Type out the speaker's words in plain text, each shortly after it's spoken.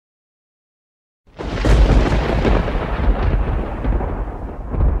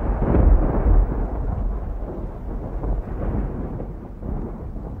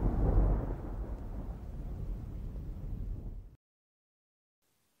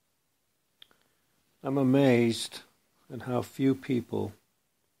I'm amazed at how few people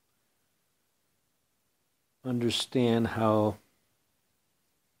understand how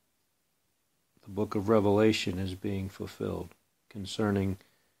the book of Revelation is being fulfilled concerning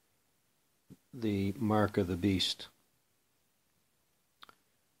the mark of the beast.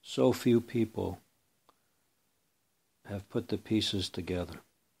 So few people have put the pieces together.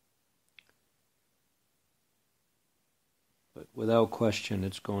 But without question,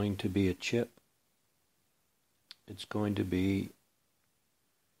 it's going to be a chip. It's going to be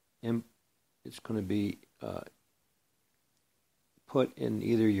put in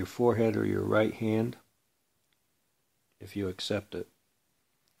either your forehead or your right hand, if you accept it.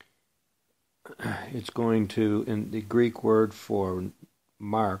 It's going to, in the Greek word for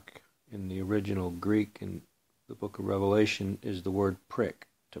mark, in the original Greek in the book of Revelation, is the word prick,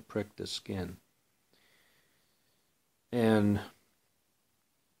 to prick the skin. And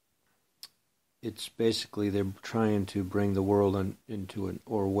it's basically they're trying to bring the world into an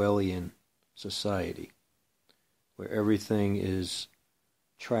Orwellian society where everything is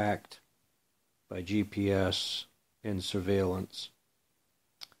tracked by GPS and surveillance.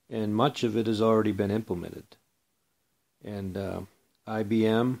 And much of it has already been implemented. And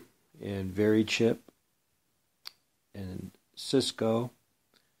IBM and VeriChip and Cisco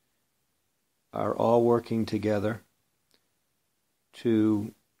are all working together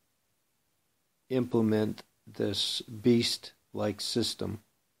to implement this beast-like system.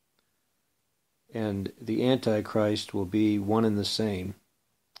 And the Antichrist will be one and the same.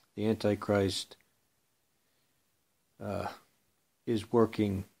 The Antichrist is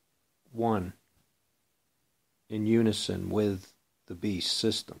working one in unison with the beast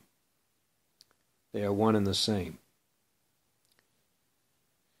system. They are one and the same.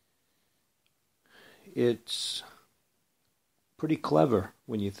 It's pretty clever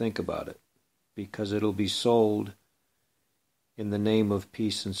when you think about it, because it'll be sold in the name of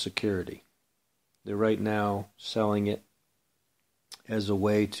peace and security. They're right now selling it as a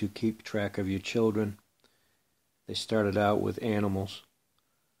way to keep track of your children. They started out with animals.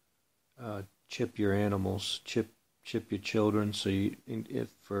 Chip your animals, chip your children, so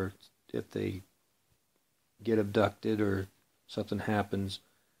if they get abducted or something happens,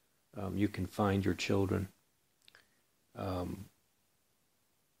 you can find your children.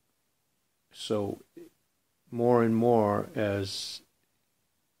 So more and more, as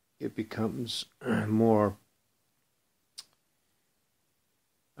it becomes more,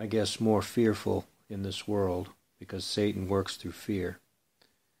 I guess, more fearful in this world, because Satan works through fear,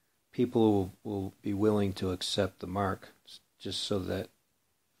 people will be willing to accept the mark just so that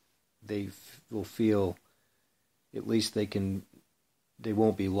they will feel at least they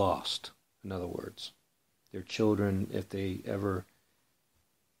won't be lost. In other words, their children, if they ever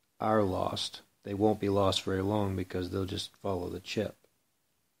are lost, they won't be lost very long because they'll just follow the chip.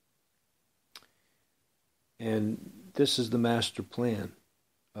 And this is the master plan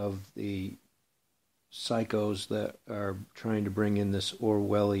of the psychos that are trying to bring in this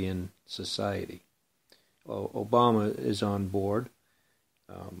Orwellian society. Well, Obama is on board.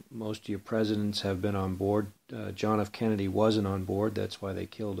 Most of your presidents have been on board. John F. Kennedy wasn't on board. That's why they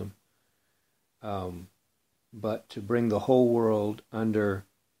killed him. But to bring the whole world under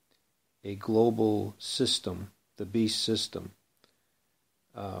a global system, the beast system,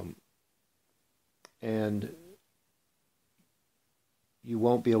 and you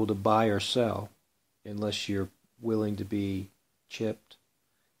won't be able to buy or sell unless you're willing to be chipped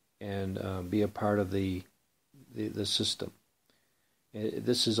and be a part of the system.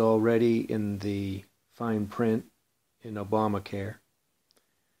 This is already in the fine print in Obamacare.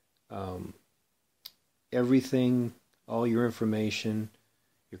 Everything, all your information,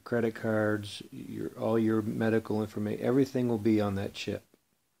 your credit cards, all your medical information, everything will be on that chip.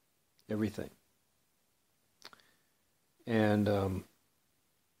 Everything. And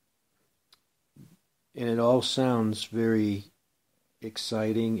it all sounds very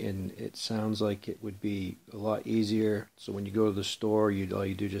exciting, and it sounds like it would be a lot easier. So when you go to the store, all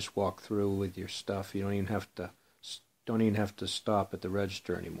you do just walk through with your stuff. You don't even have to stop at the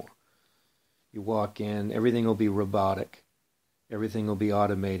register anymore. You walk in, everything will be robotic, everything will be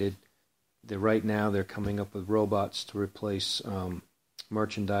automated. Right now they're coming up with robots to replace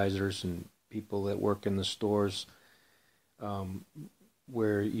merchandisers and people that work in the stores,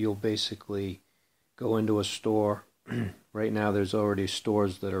 where you'll basically go into a store. Right now there's already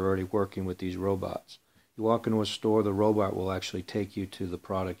stores that are already working with these robots. You walk into a store, the robot will actually take you to the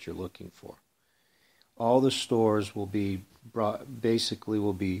product you're looking for. All the stores will be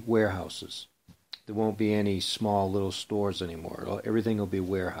warehouses. There won't be any small little stores anymore. Everything will be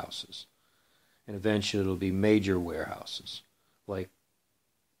warehouses. and eventually it'll be major warehouses, like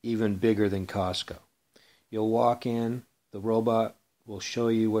even bigger than Costco. You'll walk in, the robot will show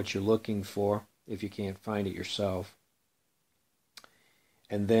you what you're looking for if you can't find it yourself.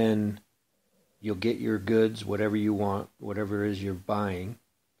 And then you'll get your goods, whatever you want, whatever it is you're buying,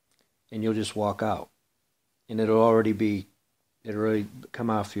 and you'll just walk out. And it'll already come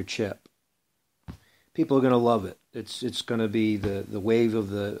off your chip. People are going to love it. It's going to be the wave of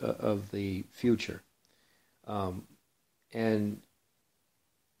the future. And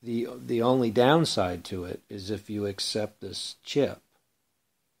the only downside to it is if you accept this chip,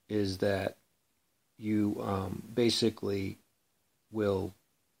 is that you basically will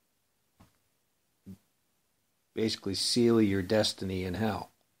seal your destiny in hell.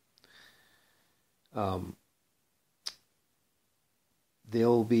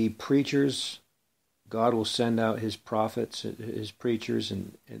 There'll be preachers. God will send out his prophets, his preachers,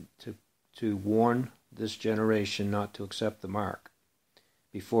 and to warn this generation not to accept the mark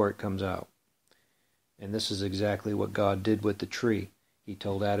before it comes out. And this is exactly what God did with the tree. He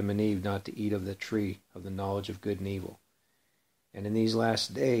told Adam and Eve not to eat of the tree of the knowledge of good and evil. And in these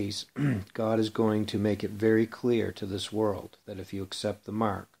last days, God is going to make it very clear to this world that if you accept the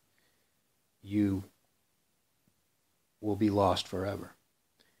mark, you will be lost forever.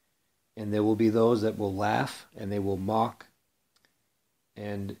 And there will be those that will laugh and they will mock,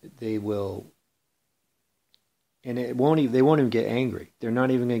 and they won't even get angry. They're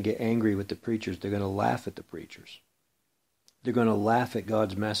not even going to get angry with the preachers. They're going to laugh at the preachers. They're going to laugh at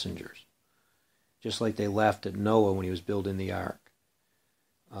God's messengers, just like they laughed at Noah when he was building the ark.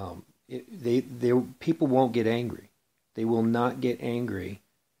 People won't get angry. They will not get angry.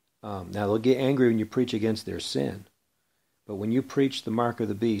 Now they'll get angry when you preach against their sin. But when you preach the mark of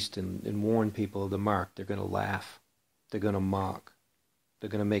the beast and warn people of the mark, they're going to laugh. They're going to mock. They're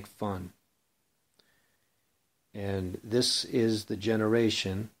going to make fun. And this is the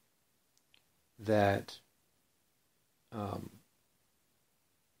generation that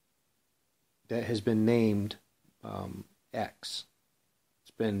has been named X.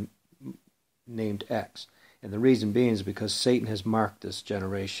 It's been named X. And the reason being is because Satan has marked this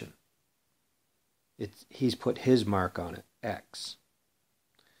generation. He's put his mark on it, X.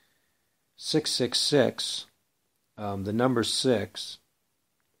 666, the number 6,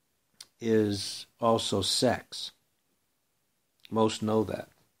 is also sex. Most know that.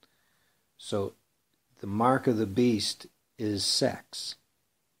 So the mark of the beast is sex.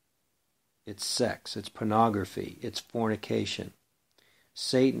 It's sex, it's pornography, it's fornication.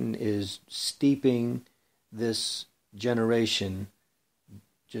 Satan is steeping this generation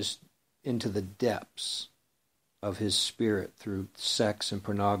just into the depths of his spirit through sex and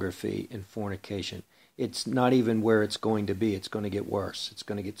pornography and fornication. It's not even where it's going to be. It's going to get worse. It's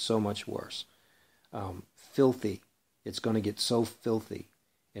going to get so much worse. Filthy. It's going to get so filthy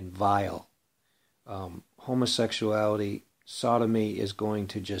and vile. Homosexuality, sodomy is going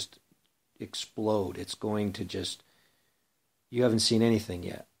to just explode. It's going to just... You haven't seen anything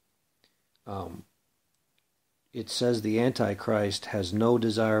yet. It says the Antichrist has no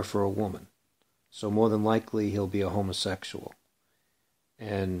desire for a woman. So more than likely he'll be a homosexual.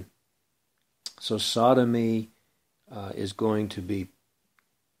 And so sodomy is going to be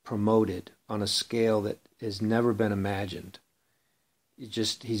promoted on a scale that has never been imagined.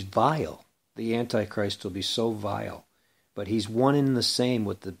 He's vile. The Antichrist will be so vile. But he's one and the same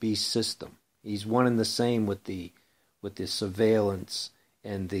with the beast system. He's one and the same with the surveillance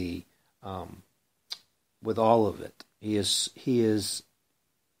and the with all of it. He is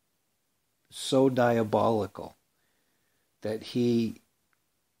so diabolical that he,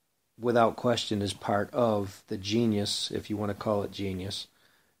 without question, is part of the genius, if you want to call it genius,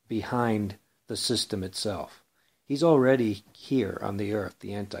 behind the system itself. He's already here on the earth,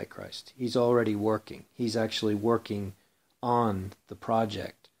 the Antichrist. He's already working. He's actually working on the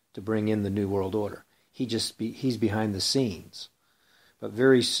project to bring in the New World Order. He's behind the scenes. But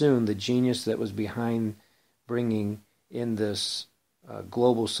very soon, the genius that was behind bringing in this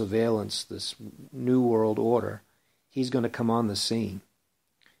global surveillance, this New World Order, he's going to come on the scene.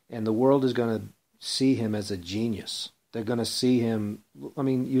 And the world is going to see him as a genius. They're going to see him... I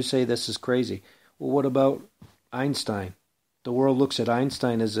mean, you say this is crazy. Well, what about Einstein? The world looks at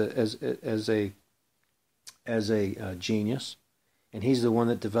Einstein as a genius, and he's the one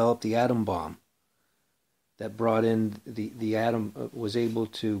that developed the atom bomb, that brought in the atom, was able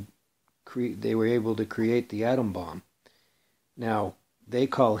to create... They were able to create the atom bomb. Now, they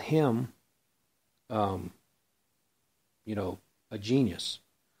call him, a genius.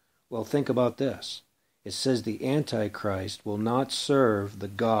 Well, think about this. It says the Antichrist will not serve the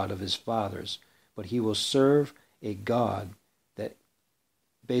God of his fathers, but he will serve a God that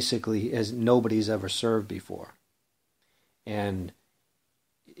basically as nobody's ever served before. And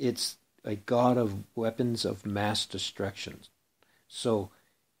it's a God of weapons of mass destruction. So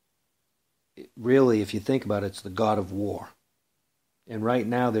really, if you think about it, it's the God of war. And right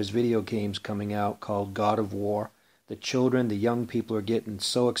now there's video games coming out called God of War. The children, the young people are getting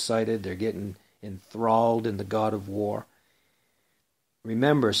so excited. They're getting enthralled in the God of War.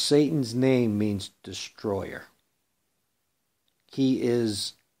 Remember, Satan's name means destroyer. He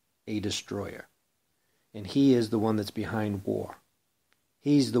is a destroyer. And he is the one that's behind war.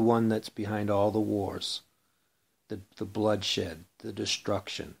 He's the one that's behind all the wars, the bloodshed, the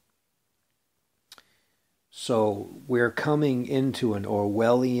destruction. So we're coming into an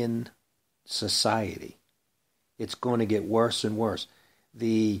Orwellian society. It's going to get worse and worse.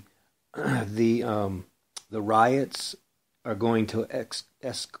 The riots are going to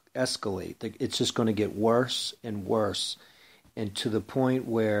escalate. It's just going to get worse and worse, and to the point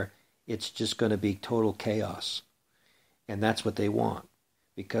where it's just going to be total chaos. And that's what they want,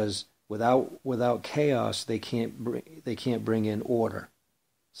 because without chaos, they can't bring in order.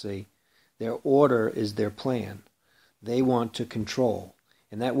 See, their order is their plan. They want to control,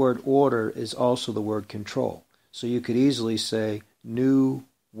 and that word order is also the word control. So you could easily say New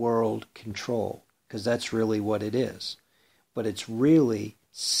World Control, because that's really what it is. But it's really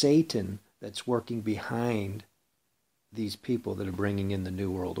Satan that's working behind these people that are bringing in the New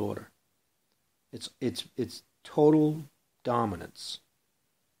World Order. It's total dominance,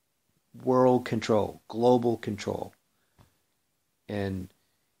 world control, global control. And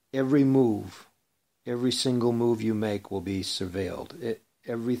every single move you make will be surveilled.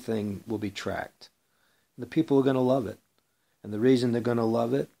 Everything will be tracked. The people are going to love it. And the reason they're going to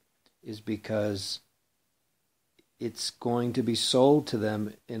love it is because it's going to be sold to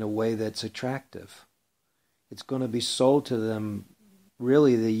them in a way that's attractive. It's going to be sold to them.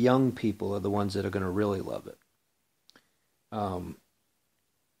 Really, the young people are the ones that are going to really love it.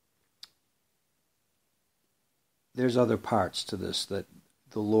 There's other parts to this that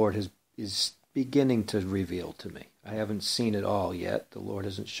the Lord is beginning to reveal to me. I haven't seen it all yet. The Lord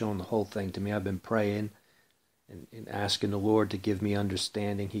hasn't shown the whole thing to me. I've been praying and asking the Lord to give me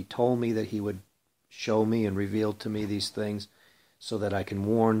understanding. He told me that he would show me and reveal to me these things so that I can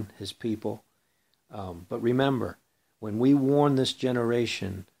warn his people. But remember, when we warn this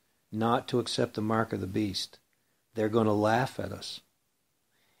generation not to accept the mark of the beast, they're going to laugh at us.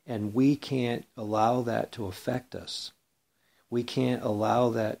 And we can't allow that to affect us. We can't allow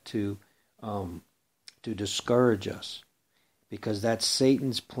that to discourage us, because that's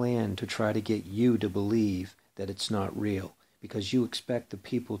Satan's plan to try to get you to believe that it's not real, because you expect the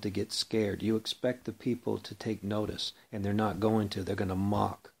people to get scared. You expect the people to take notice, and they're not going to. They're going to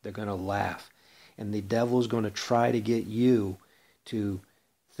mock. They're going to laugh. And the devil's going to try to get you to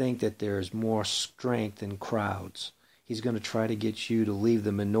think that there's more strength in crowds. He's going to try to get you to leave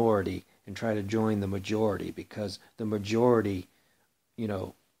the minority and try to join the majority, because the majority,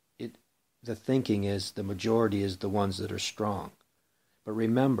 the thinking is the majority is the ones that are strong. But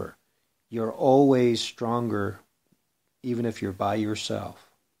remember, you're always stronger even if you're by yourself.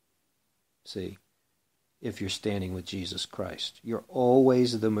 See, if you're standing with Jesus Christ. You're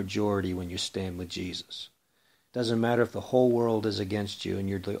always the majority when you stand with Jesus. Doesn't matter if the whole world is against you and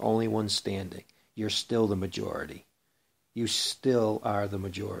you're the only one standing. You're still the majority. You still are the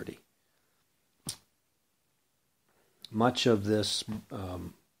majority. Much of this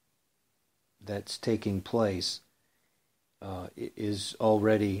that's taking place is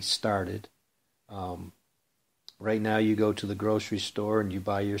already started. Right now you go to the grocery store and you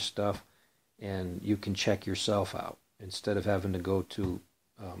buy your stuff, and you can check yourself out instead of having to go to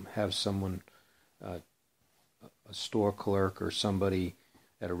have someone, a store clerk or somebody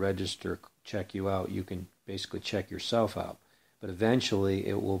at a register check you out. You can basically check yourself out. But eventually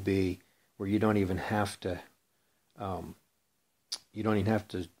it will be where you don't even have to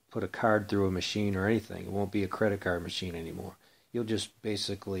put a card through a machine or anything. It won't be a credit card machine anymore. You'll just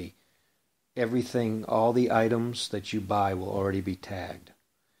basically, everything, all the items that you buy will already be tagged.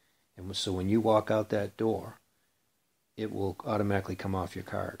 And so when you walk out that door, it will automatically come off your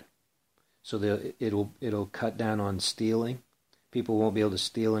card. So it'll cut down on stealing. People won't be able to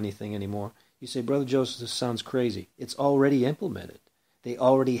steal anything anymore. You say, Brother Joseph, this sounds crazy. It's already implemented. They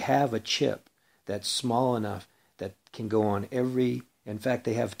already have a chip that's small enough that can go on every... In fact,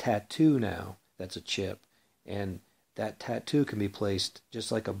 they have tattoo now that's a chip. And that tattoo can be placed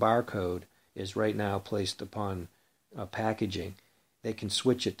just like a barcode is right now placed upon packaging. They can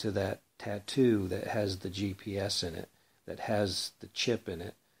switch it to that tattoo that has the GPS in it, that has the chip in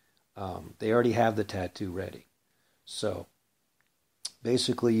it, They already have the tattoo ready. So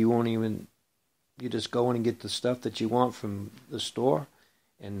basically you just go in and get the stuff that you want from the store,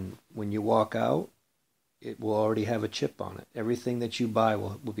 and when you walk out, it will already have a chip on it. Everything that you buy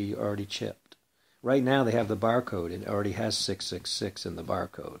will be already chipped. Right now they have the barcode, and it already has 666 in the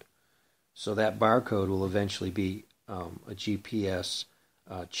barcode. So that barcode will eventually be a GPS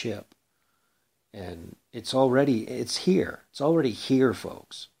chip. And it's here. It's already here,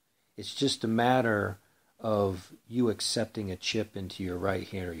 folks. It's just a matter of you accepting a chip into your right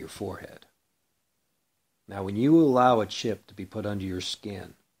hand or your forehead. Now, when you allow a chip to be put under your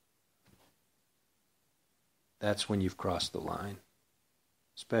skin, that's when you've crossed the line,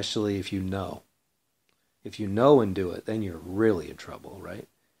 especially if you know. If you know and do it, then you're really in trouble, right?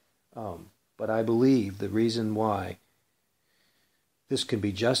 But I believe the reason why this can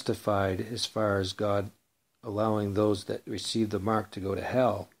be justified as far as God allowing those that receive the mark to go to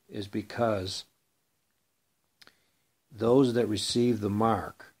hell is because those that receive the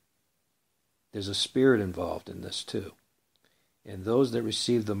mark, there's a spirit involved in this too. And those that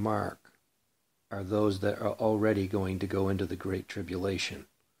receive the mark are those that are already going to go into the Great Tribulation.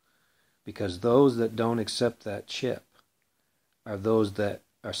 Because those that don't accept that chip are those that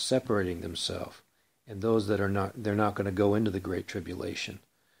are separating themselves. And those that are not, they're not going to go into the Great Tribulation.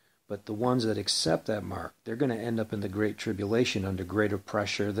 But the ones that accept that mark, they're going to end up in the Great Tribulation under greater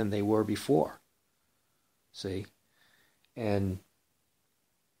pressure than they were before. See? And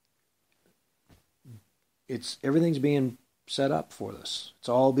everything's being set up for this. It's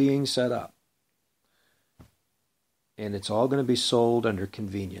all being set up. And it's all going to be sold under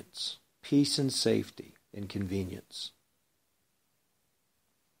convenience. Peace and safety and convenience.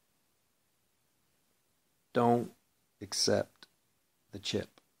 Don't accept the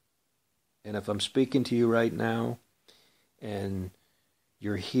chip. And if I'm speaking to you right now and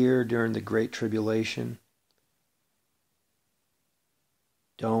you're here during the Great Tribulation,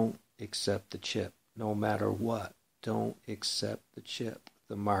 don't accept the chip. No matter what, don't accept the chip,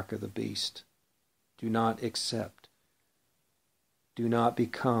 the mark of the beast. Do not accept. Do not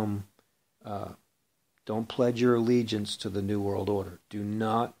become, don't pledge your allegiance to the New World Order. Do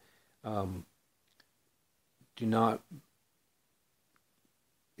not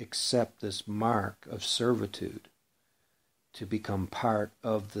accept this mark of servitude to become part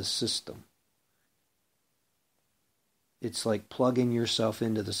of the system. It's like plugging yourself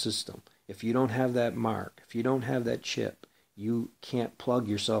into the system. If you don't have that mark, if you don't have that chip, you can't plug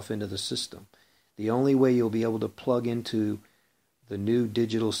yourself into the system. The only way you'll be able to plug into the new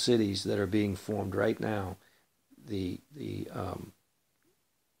digital cities that are being formed right now, the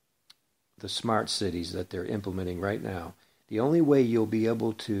smart cities that they're implementing right now, the only way you'll be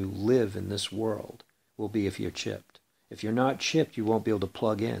able to live in this world will be if you're chipped. If you're not chipped, you won't be able to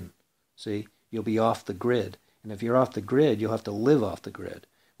plug in. See? You'll be off the grid. And if you're off the grid, you'll have to live off the grid,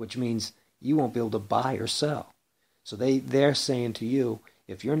 which means you won't be able to buy or sell. So they're saying to you,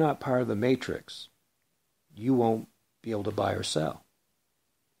 if you're not part of the matrix, you won't be able to buy or sell.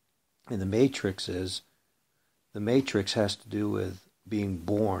 And the matrix has to do with being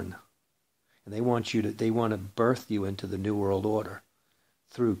born. And they want to birth you into the New World Order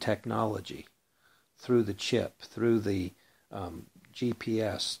through technology, through the chip, through the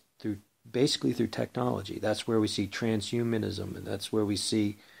GPS, basically through technology. That's where we see transhumanism, and that's where we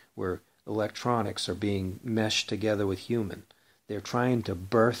see where electronics are being meshed together with human. They're trying to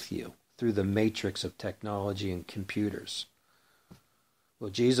birth you through the matrix of technology and computers. Well,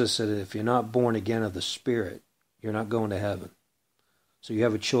 Jesus said that if you're not born again of the Spirit, you're not going to heaven. So you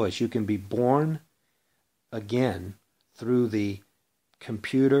have a choice. You can be born again through the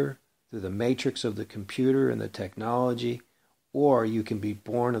computer, through the matrix of the computer and the technology, or you can be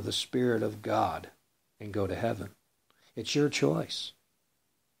born of the Spirit of God and go to heaven. It's your choice.